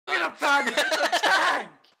not panic. It's a tank.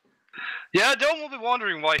 Yeah, Dome will be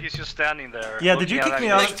wondering why he's just standing there. Yeah, did you kick me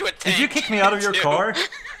out? Did you kick me out of your car?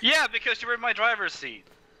 Yeah, because you were in my driver's seat.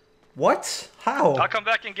 What? How? I'll come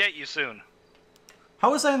back and get you soon.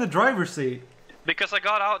 How was I in the driver's seat? Because I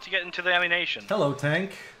got out to get into the ammunition. Hello,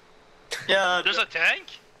 tank. Yeah. There's a tank?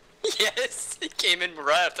 Yes, he came in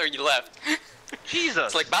right after you left. Jesus.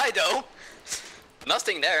 It's like, bye, Doe.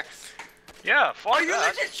 Nothing there. Yeah, fuck Are you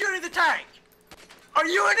that. legit shooting the tank? Are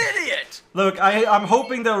you an idiot? Look, I'm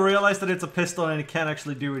hoping they'll realize that it's a pistol and it can't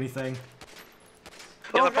actually do anything.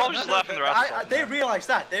 Yeah, they're probably just laughing their asses off. They realize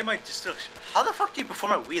that. They might just... How the fuck do you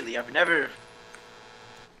perform a wheelie? I've never...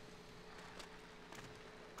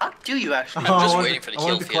 How do you actually... I'm just I waiting for the I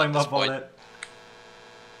wanted kill to climb field at up on this it.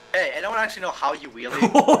 Hey, anyone actually know how you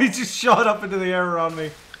wheelie? Oh, he just shot up into the air around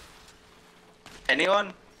me.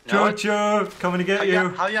 Anyone? No? Jojo, coming to get you.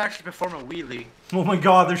 How you actually perform a wheelie? Oh my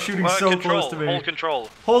god, they're shooting so close to me. Hold control.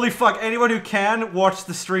 Holy fuck, anyone who can, watch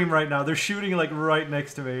the stream right now. They're shooting like right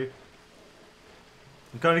next to me.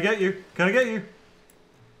 I'm gonna get you. Gonna get you.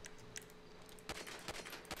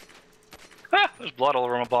 Ah, there's blood all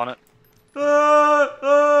over my bonnet.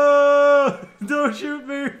 Don't shoot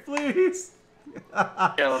me, please.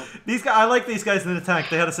 Kill him. These guys, I like these guys in the tank.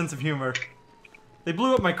 They had a sense of humor. They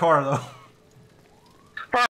blew up my car though.